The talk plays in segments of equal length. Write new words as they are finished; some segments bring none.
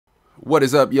What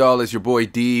is up, y'all? It's your boy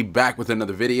D back with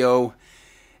another video,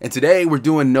 and today we're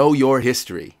doing Know Your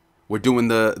History. We're doing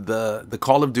the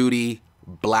Call of Duty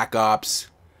Black Ops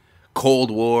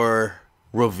Cold War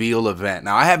reveal event.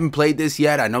 Now, I haven't played this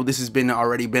yet. I know this has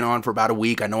already been on for about a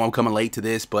week. I know I'm coming late to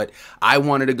this, but I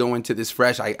wanted to go into this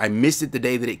fresh. I missed it the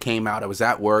day that it came out. I was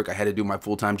at work. I had to do my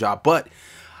full-time job, but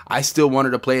I still wanted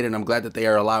to play it, and I'm glad that they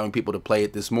are allowing people to play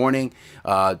it this morning.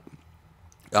 I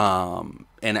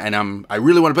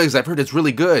really want to play because I've heard it's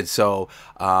really good. So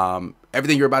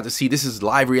everything you're about to see, this is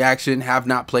live reaction. Have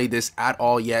not played this at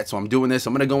all yet, so I'm doing this.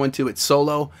 I'm gonna go into it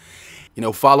solo.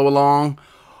 Follow along.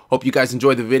 Hope you guys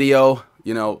enjoy the video.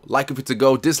 Like if it's a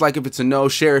go, dislike if it's a no,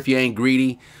 share if you ain't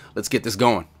greedy. Let's get this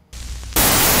going.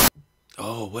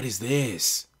 Oh, what is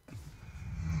this?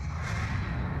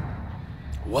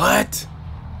 What?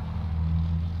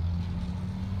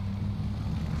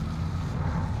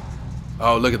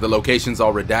 Oh, look at the locations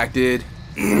all redacted.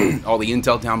 All the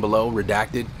intel down below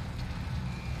redacted.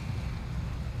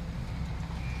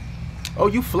 Oh,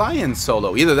 you fly in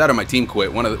solo. Either that or my team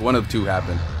quit. One of the two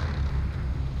happened.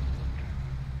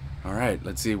 All right,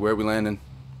 let's see where we landing.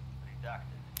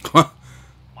 Mark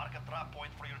a drop point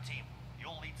for your team.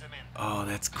 You'll lead them in. Oh,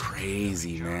 that's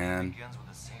crazy, man. Begins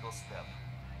with a single step.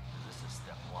 This is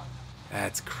step one.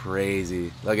 That's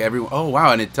crazy. Like everyone. Oh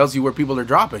wow, and it tells you where people are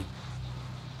dropping.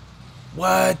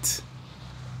 What?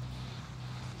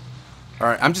 All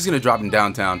right, I'm just gonna drop in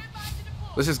downtown.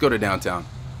 Let's just go to downtown.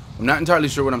 I'm not entirely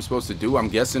sure what I'm supposed to do. I'm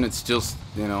guessing it's just,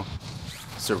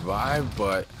 survive,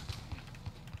 but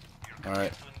all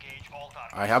right.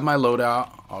 I have my loadout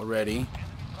already.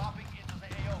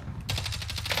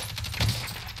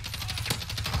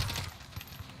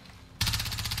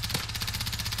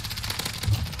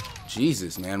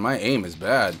 Jesus, man, my aim is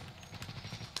bad.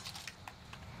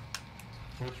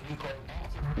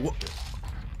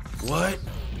 What?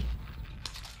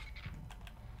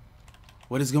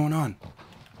 What is going on?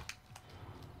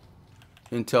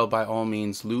 Intel, by all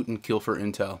means, loot and kill for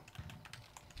intel.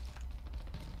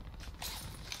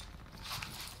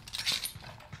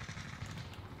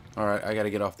 Alright, I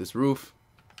gotta get off this roof.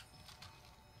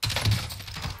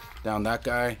 Down that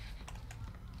guy.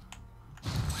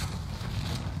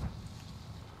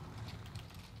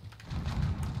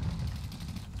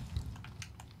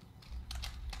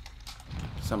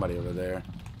 Somebody over there.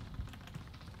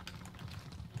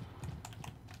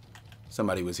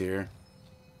 Somebody was here.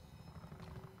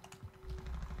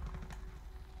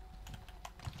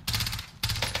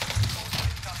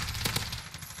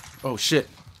 Oh shit.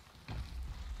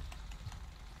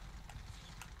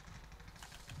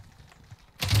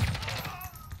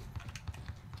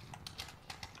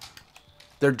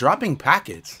 They're dropping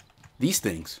packets. These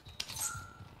things.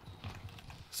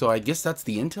 So I guess that's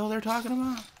the intel they're talking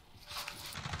about?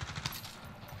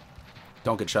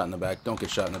 Don't get shot in the back. Don't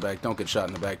get shot in the back. Don't get shot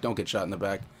in the back. Don't get shot in the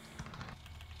back.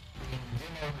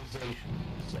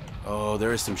 Oh,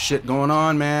 there is some shit going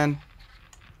on, man.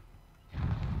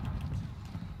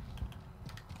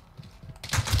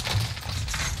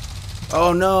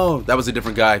 Oh no, that was a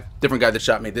different guy. Different guy that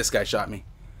shot me. This guy shot me.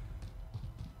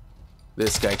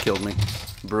 This guy killed me.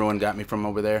 Bruin got me from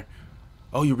over there.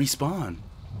 Oh, you respawn.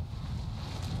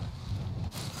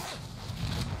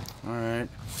 Alright.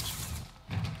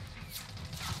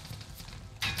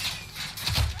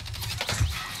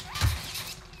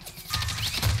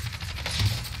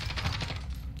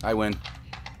 I win.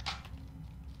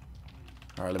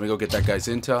 Alright, let me go get that guy's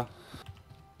intel.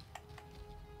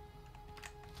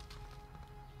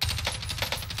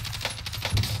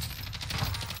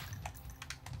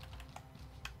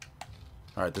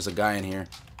 Alright, there's a guy in here.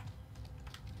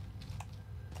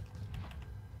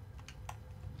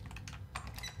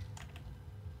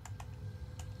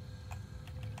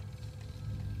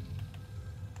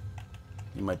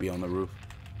 He might be on the roof.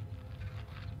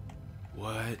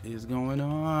 What is going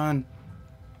on?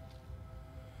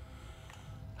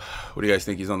 What do you guys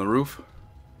think? He's on the roof?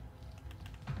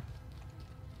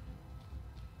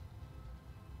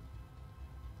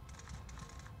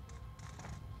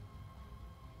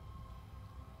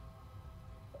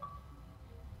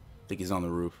 I think he's on the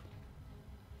roof.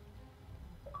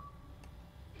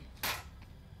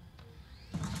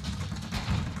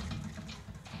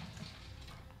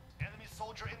 Enemy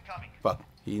soldier incoming. Fuck,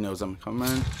 he knows I'm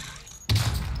coming.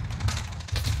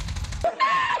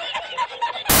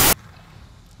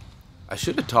 I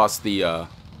should have tossed the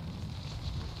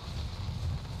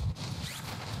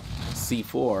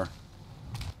C4.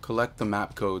 Collect the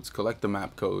map codes. Collect the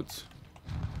map codes.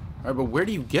 Alright, but where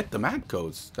do you get the map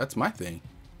codes? That's my thing.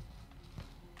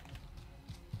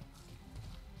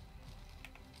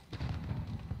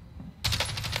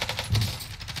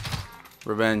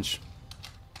 Revenge.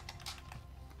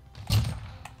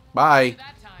 Bye.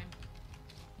 That time.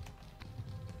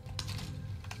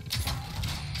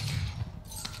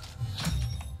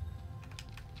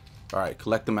 Alright,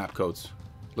 collect the map codes.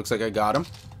 Looks like I got them.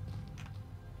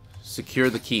 Secure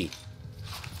the key.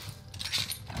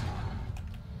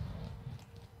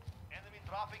 Enemy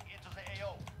dropping into the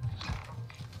AO.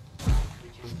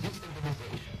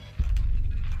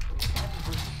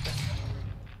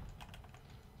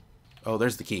 Oh,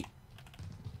 there's the key.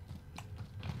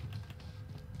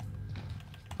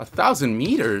 1,000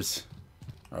 meters?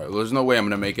 Alright, well, there's no way I'm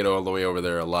going to make it all the way over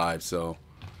there alive, so...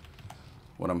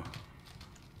 What am...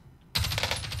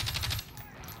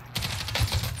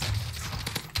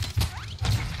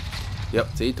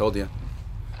 Yep, see, told you.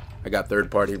 I got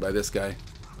third-partied by this guy.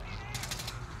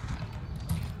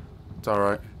 It's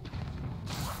alright.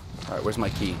 Alright, where's my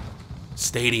key?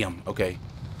 Stadium. Okay.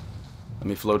 Let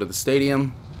me flow to the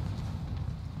stadium.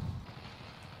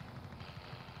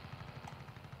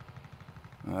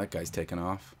 Oh, that guy's taking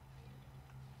off.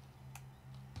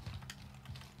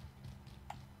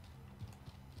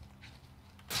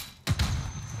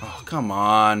 Oh, come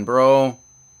on, bro.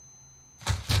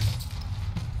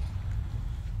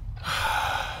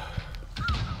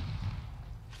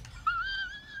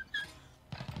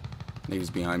 He was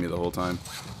behind me the whole time.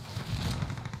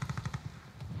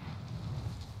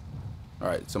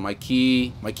 Alright, so my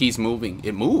key's moving.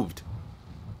 It moved.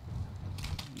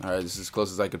 Alright, this is as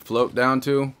close as I could float down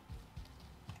to.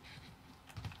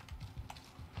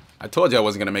 I told you I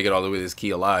wasn't going to make it all the way to this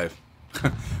key alive.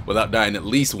 Without dying at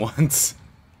least once.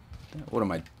 What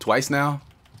am I, twice now?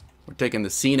 We're taking the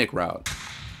scenic route.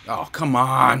 Oh, come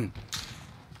on.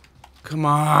 Come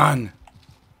on.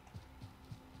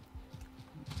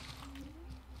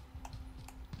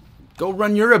 Go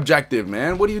run your objective,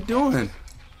 man. What are you doing?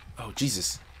 Oh,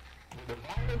 Jesus.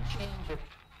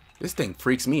 This thing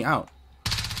freaks me out.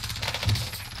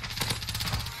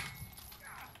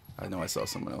 I know I saw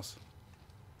someone else.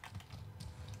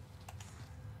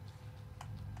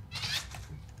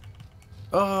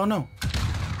 Oh, no.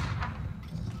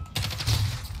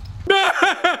 Did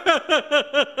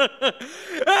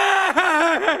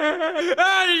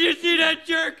you see that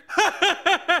jerk?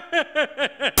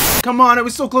 Come on, I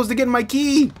was so close to getting my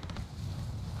key.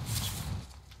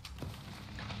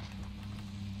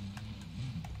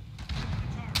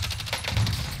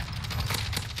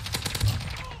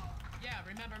 Yeah,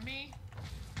 remember me?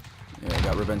 Yeah, I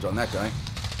got revenge on that guy.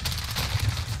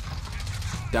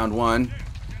 Down one.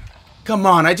 Come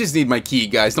on, I just need my key,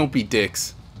 guys. Don't be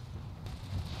dicks.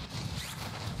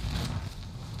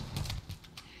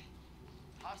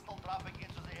 Hostile dropping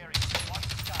into the area. Watch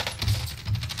the sky.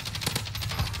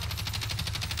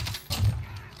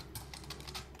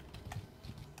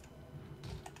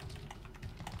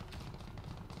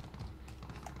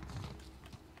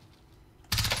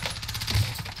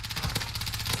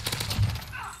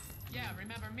 Yeah,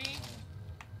 remember me?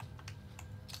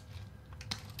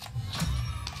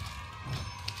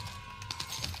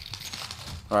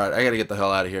 Alright, I gotta get the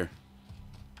hell out of here.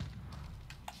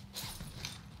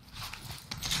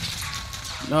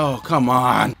 No, come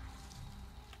on.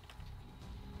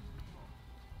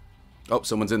 Oh,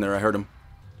 someone's in there. I heard him.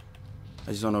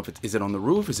 I just don't know if is it on the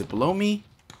roof? Is it below me?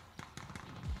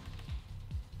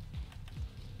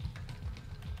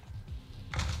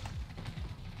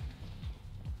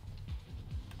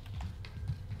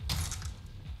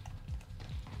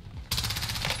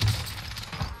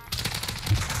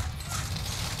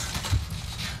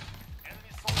 Enemy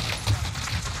soldiers.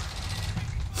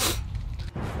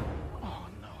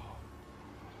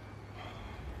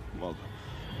 Well done.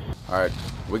 Alright,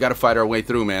 we gotta fight our way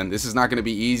through, man. This is not gonna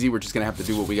be easy. We're just gonna have to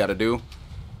do what we gotta do.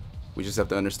 We just have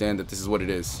to understand that this is what it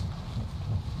is.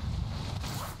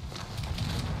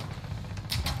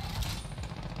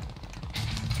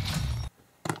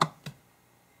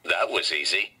 That was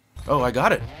easy. Oh, I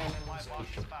got it. My boss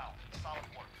is found. Solid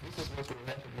work.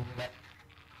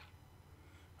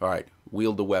 Alright,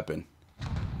 wield the weapon.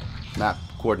 Map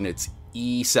coordinates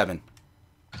E7.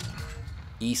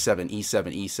 E7,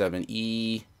 E7, E7,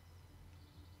 E7.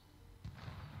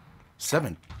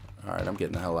 Alright, I'm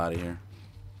getting the hell out of here.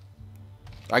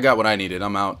 I got what I needed.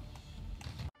 I'm out.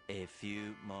 A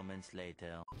few moments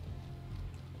later.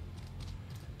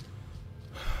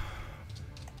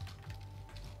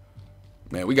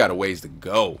 Man, we got a ways to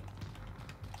go.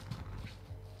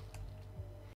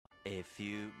 A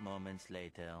few moments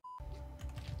later.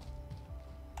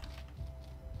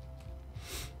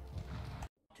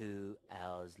 2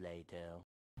 hours later.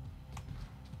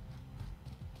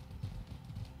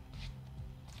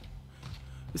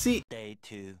 See, Day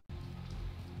 2.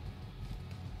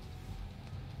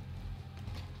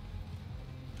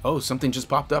 Oh, something just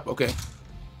popped up. Okay.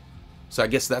 So I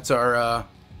guess that's our...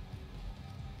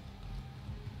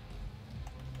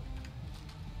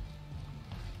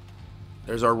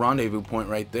 There's our rendezvous point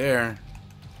right there.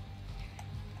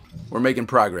 We're making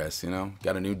progress, you know.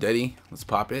 Got a new Diddy. Let's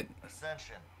pop it.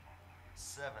 Ascension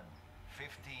 7,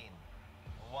 15,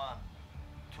 1,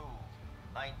 2,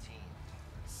 19,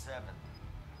 7,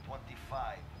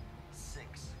 25,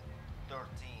 6,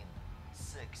 13,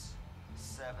 6,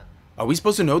 7, Are we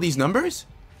supposed to know these numbers?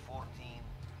 14,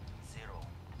 0.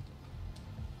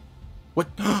 What?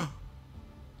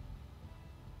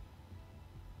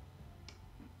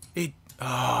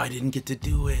 I didn't get to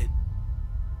do it.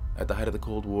 At the height of the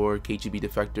Cold War, KGB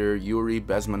defector Yuri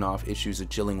Bezmenov issues a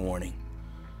chilling warning.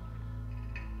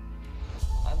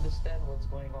 Understand what's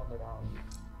going on around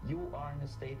you. You are in a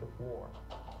state of war,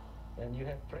 and you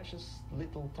have precious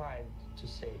little time to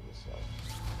save yourself.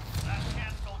 Last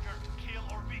chance, soldier. Kill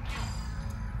or be killed.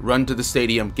 Run to the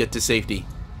stadium. Get to safety.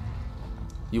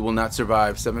 You will not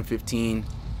survive. 7:15.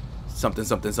 Something,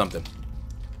 something, something.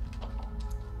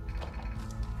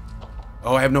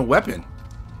 Oh, I have no weapon.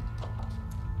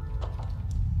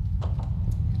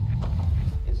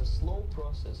 It's a slow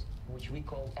process which we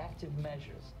call active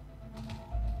measures.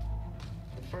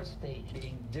 The first stage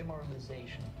being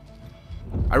demoralization.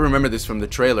 I remember this from the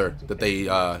trailer that they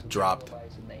dropped.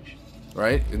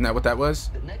 Right? Isn't that what that was?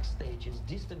 The next stage is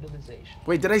destabilization.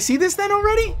 Wait, did I see this then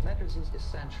already? What matters is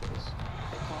essentials: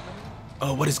 economy,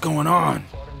 Oh, what is going on?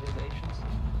 foreign relations,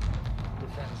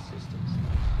 defense systems.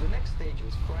 The next stage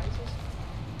is crisis,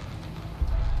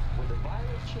 with a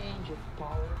violent change of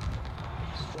power,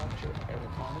 structure, and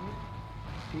economy.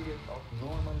 Period of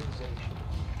normalization.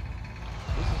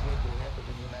 This is what will happen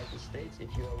in the United States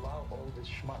if you allow all the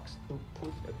schmucks to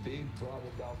put a big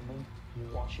brother government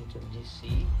in Washington,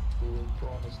 D.C., who will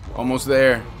promise... Almost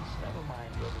there. Never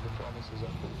mind whether the promises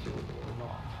are fulfilled or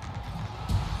not.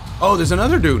 Oh, there's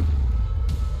another dude.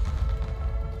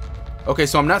 Okay,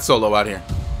 so I'm not solo out here.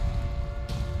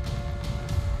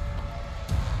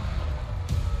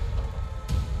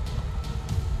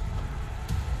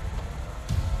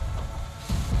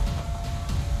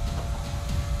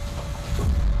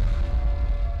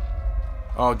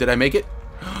 Oh, did I make it?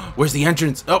 Where's the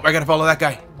entrance? Oh, I gotta follow that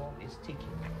guy. Time bomb is ticking.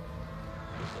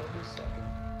 With every second,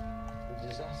 the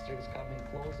disaster is coming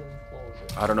closer and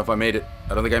closer. I don't know if I made it.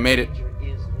 I don't think I made it. Danger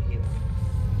is real.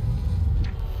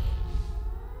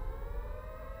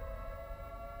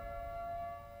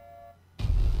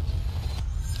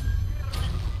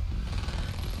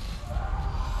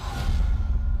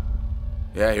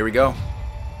 Yeah, here we go.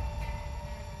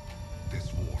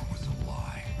 This war was a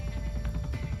lie.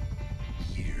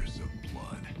 Years of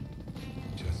blood.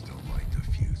 Just to light the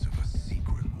fuse of a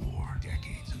secret war.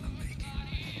 Decades in the making.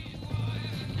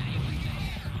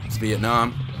 It's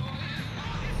Vietnam.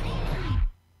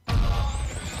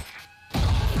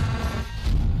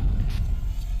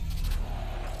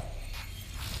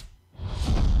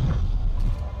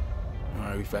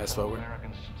 Alright, we fast forward.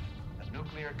 Americans, a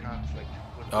nuclear conflict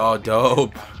would Oh,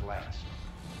 dope. last.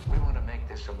 We want to make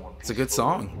this a more It's a good peaceful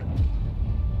song. world.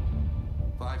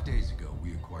 5 days ago,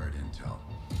 we acquired intel.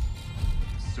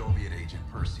 Soviet agent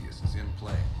Perseus is in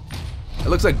play. It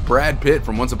looks like Brad Pitt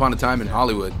from Once Upon a Time in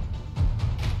Hollywood.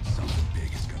 Something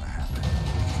big is gonna happen.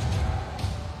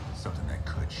 Something that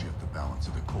could shift the balance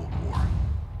of the Cold War.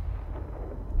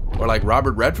 Or like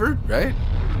Robert Redford, right?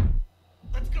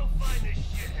 Let's go find this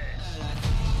shithead.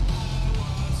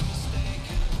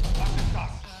 Watch the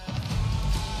cross.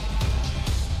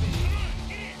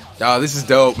 Oh, this is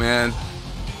dope, man.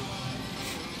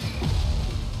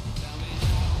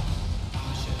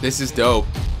 This is dope.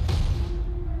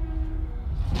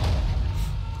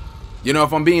 You know,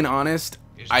 if I'm being honest,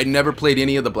 I never played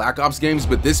any of the Black Ops games,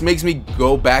 but this makes me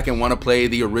go back and want to play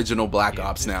the original Black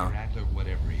Ops now. Adler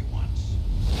whatever he wants.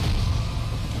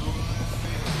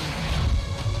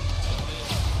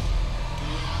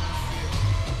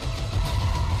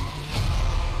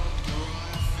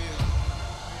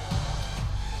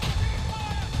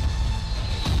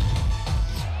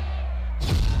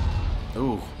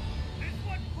 Ooh. This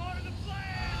was part of the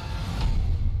plan.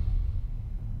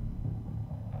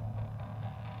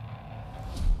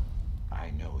 I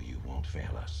know you won't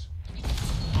fail us.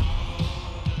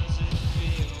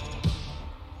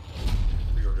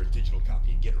 Pre-order a digital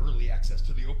copy and get early access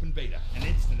to the open beta and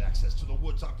instant access to the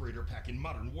Woods Operator Pack in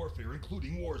Modern Warfare,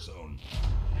 including Warzone.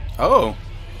 Oh.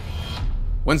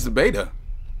 When's the beta?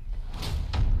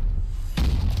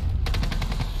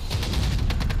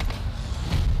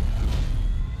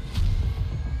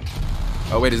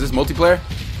 Oh wait, is this multiplayer?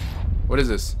 What is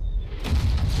this?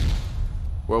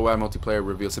 Worldwide multiplayer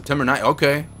revealed September 9th.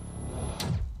 Okay.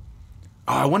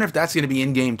 Oh, I wonder if that's going to be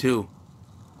in game too.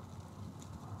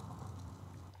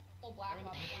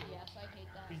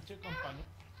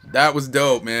 That was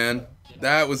dope, man.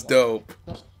 That was dope.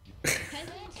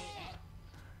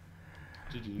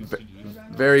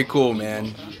 Very cool, man.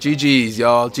 GG's,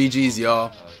 y'all. GG's,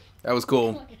 y'all. That was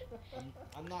cool.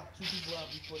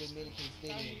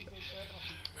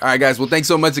 Alright, guys. Well, thanks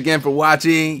so much again for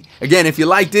watching. Again, if you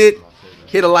liked it,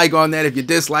 hit a like on that. If you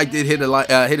disliked it, hit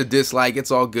a dislike.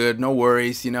 It's all good. No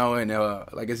worries, you know. And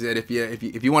like I said, if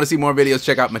you want to see more videos,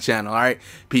 check out my channel. Alright?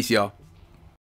 Peace, y'all.